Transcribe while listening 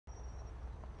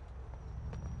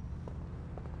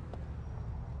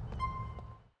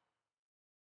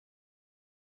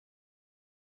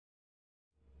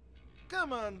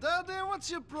come on, Daddy,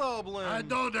 what's your problem? I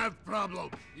don't have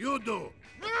problem. You do.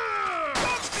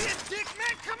 Don't be a dick,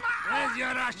 man, come on! Where's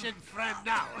your Russian friend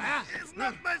now, huh? He's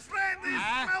not my friend, he's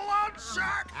my loan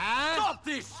shark! Huh? Stop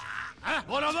this! Huh?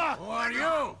 One of us! Who are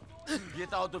you?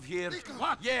 Get out of here.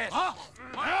 What? Yes. Huh?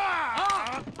 My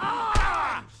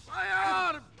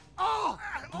arm! Oh!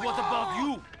 What about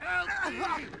you? Help me!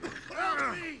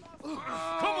 Help me!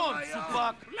 Come on,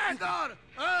 Supak. Landor!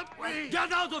 Help me!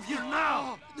 Get out of here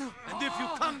now! And if you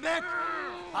come back,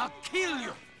 I'll kill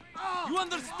you. You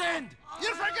understand?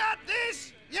 You forgot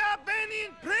this, you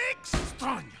Albanian pricks?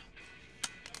 Strong.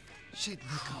 Shit,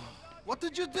 Nico. What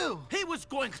did you do? He was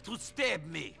going to stab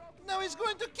me. Now he's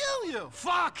going to kill you!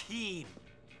 Fuck him.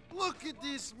 Look at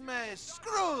this mess.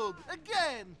 Screwed!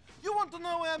 Again! You want to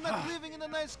know why I'm not living in a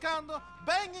nice condo,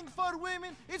 banging for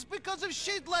women? It's because of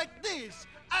shit like this!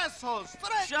 Assholes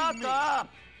threatening Shut me! up.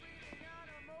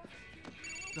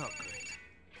 Oh, great.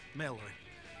 Mallory.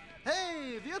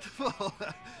 Hey, beautiful!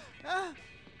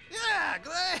 Yeah,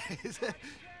 great!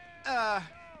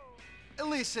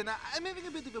 Listen, I'm having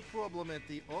a bit of a problem at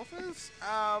the office.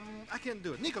 I can't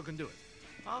do it. Nico can do it.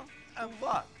 Huh? And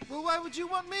what? Well, why would you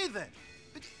want me then?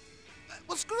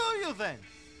 Well, screw you then.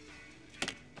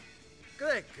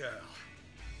 Great girl.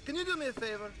 Can you do me a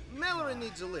favor? Mallory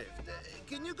needs a lift.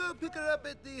 Can you go pick her up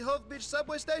at the Hove Beach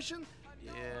subway station?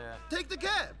 Yeah. Take the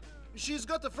cab. She's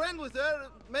got a friend with her.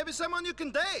 Maybe someone you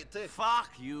can date.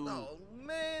 Fuck you. Oh,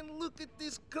 man, look at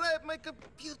this crap. My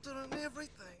computer and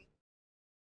everything.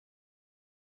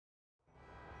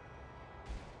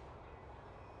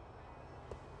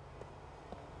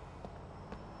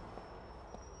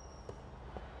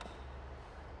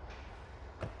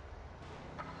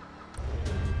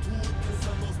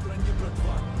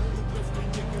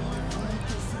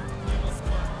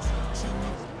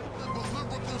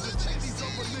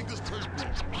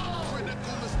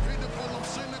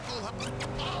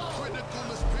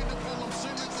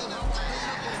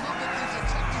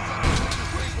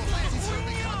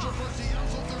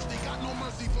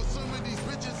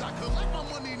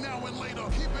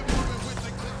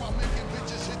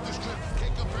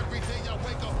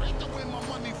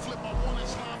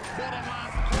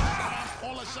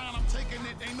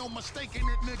 Mistaking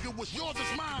it, nigga. What's yours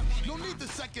is mine. No need to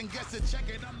second guess it. Check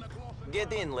it. I'm the closer.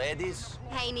 Get in, ladies.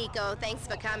 Hey, Nico, thanks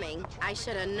for coming. I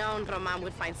should have known Roman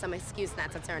would find some excuse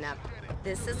not to turn up.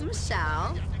 This is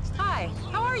Michelle. Hi,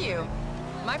 how are you?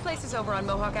 My place is over on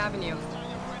Mohawk Avenue.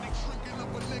 Shrinking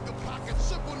up a nigga pocket.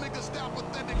 Simple nigga style,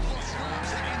 pathetic bus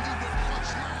rhymes. Hitting you with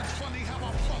punchlines. Funny how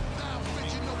I fuck down,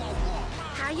 bitch. You know I walk.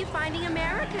 How you finding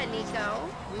America, Nico?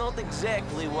 Not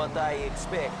exactly what I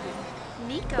expected.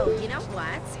 Nico, you know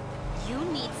what? You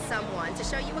need someone to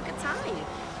show you a good time.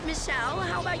 Michelle,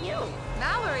 how about you?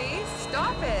 Mallory,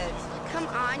 stop it. Come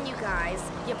on, you guys.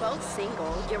 You're both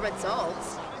single. You're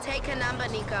adults. Take a number,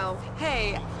 Nico.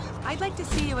 Hey, I'd like to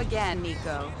see you again,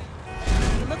 Nico.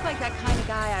 You look like that kind of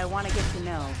guy I want to get to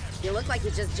know. You look like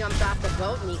you just jumped off the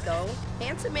boat, Nico.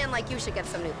 Handsome man like you should get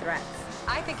some new threats.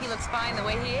 I think he looks fine the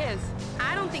way he is.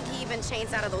 I don't think he even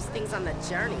changed out of those things on the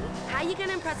journey. How you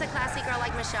gonna impress a classy girl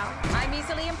like Michelle? I'm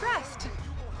easily impressed.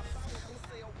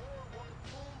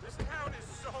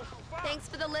 Thanks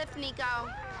for the lift, Nico.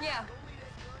 Yeah,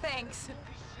 thanks.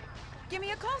 Give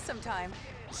me a call sometime.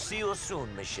 See you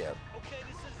soon, Michelle. Okay,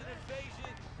 this is an invasion.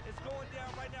 It's going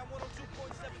down right now,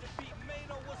 102.7 to beat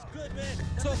Mano. What's good, man?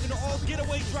 Talking to all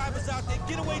getaway drivers out there.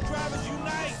 Getaway drivers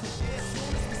unite!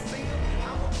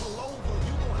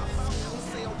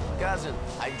 Cousin,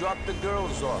 I dropped the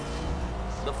girls off.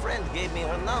 The friend gave me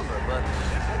her number, but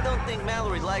I don't think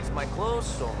Mallory likes my clothes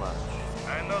so much.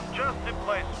 I know just the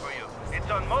place for you. It's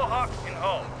on Mohawk in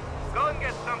Home. Go and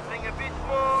get something a bit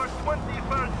more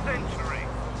 21st century.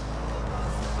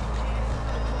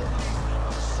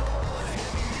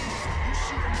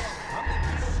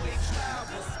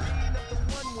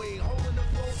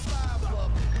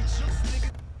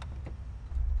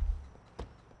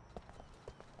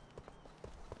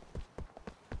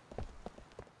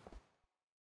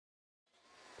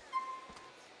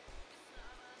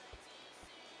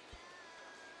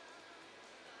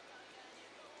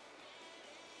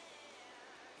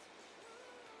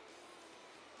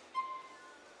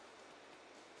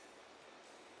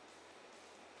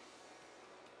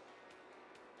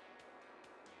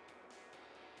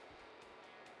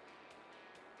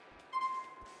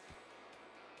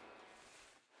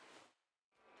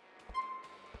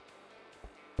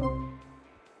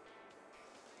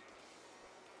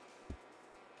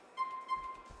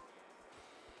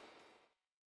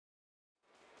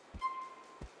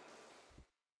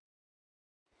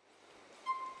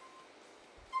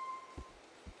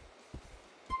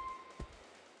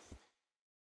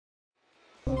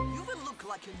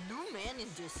 like a new man in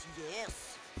this,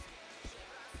 yes.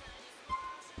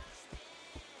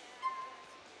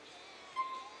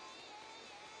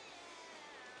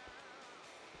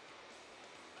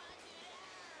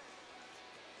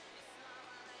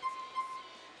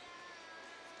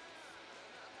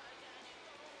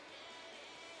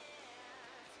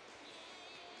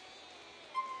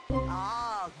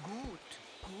 Ah, good,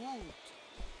 good.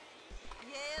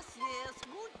 Yes, yes,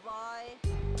 goodbye.